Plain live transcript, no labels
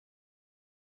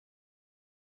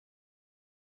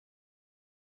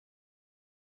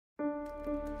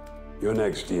Your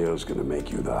next deal is going to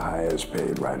make you the highest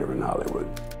paid writer in Hollywood,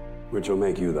 which will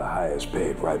make you the highest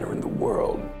paid writer in the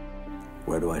world.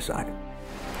 Where do I sign?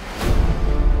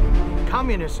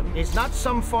 Communism is not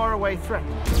some faraway threat.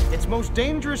 Its most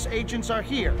dangerous agents are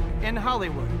here, in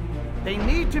Hollywood. They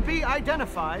need to be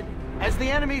identified as the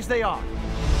enemies they are.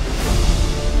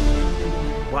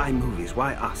 Why movies?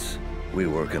 Why us? We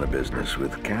work in a business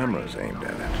with cameras aimed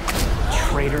at it.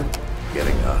 Traitor.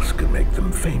 Getting us could make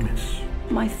them famous.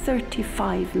 My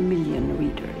 35 million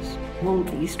readers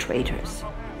want these traitors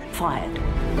fired.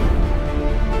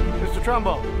 Mr.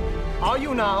 Trumbo, are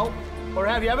you now, or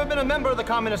have you ever been a member of the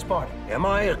Communist Party? Am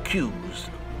I accused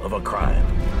of a crime?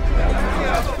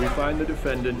 We find the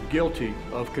defendant guilty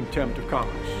of contempt of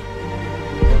Congress.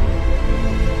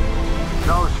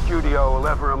 No studio will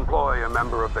ever employ a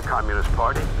member of the Communist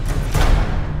Party.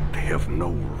 They have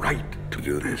no right to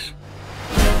do this.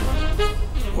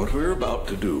 What we're about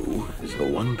to do is the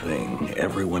one thing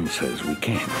everyone says we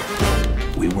can't.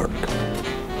 We work.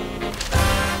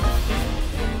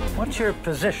 What's your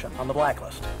position on the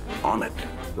blacklist? On it.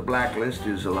 The blacklist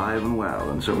is alive and well,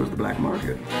 and so is the black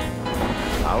market.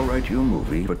 I'll write you a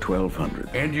movie for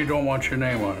 $1,200. And you don't want your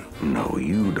name on it? No,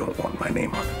 you don't want my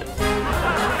name on it.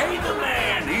 Hey, the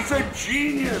man! He's a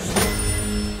genius!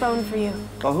 Phone for you.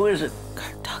 Oh, who is it?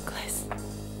 Douglas.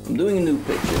 I'm doing a new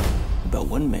picture about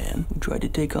one man who tried to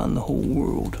take on the whole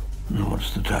world. Now,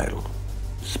 what's the title?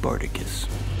 Spartacus.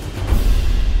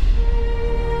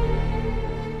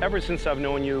 Ever since I've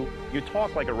known you, you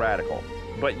talk like a radical,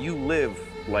 but you live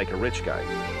like a rich guy.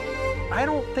 I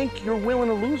don't think you're willing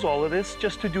to lose all of this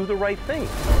just to do the right thing.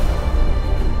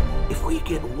 If we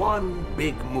get one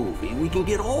big movie, we can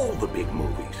get all the big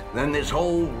movies. Then this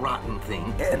whole rotten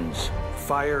thing ends.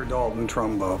 Fire Dalton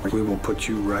Trumbo. We will put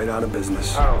you right out of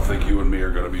business. I don't think you and me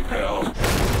are going to be pals.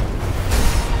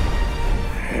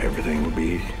 Everything will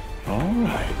be all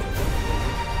right.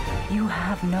 You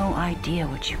have no idea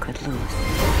what you could lose.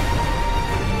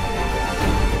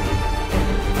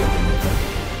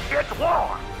 It's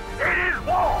war! It is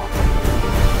war!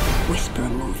 Whisper a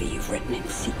movie you've written in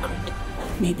secret.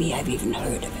 Maybe I've even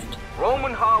heard of it.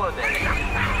 Roman holiday.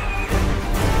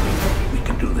 We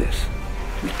can do this.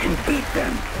 We can beat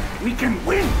them. We can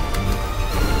win.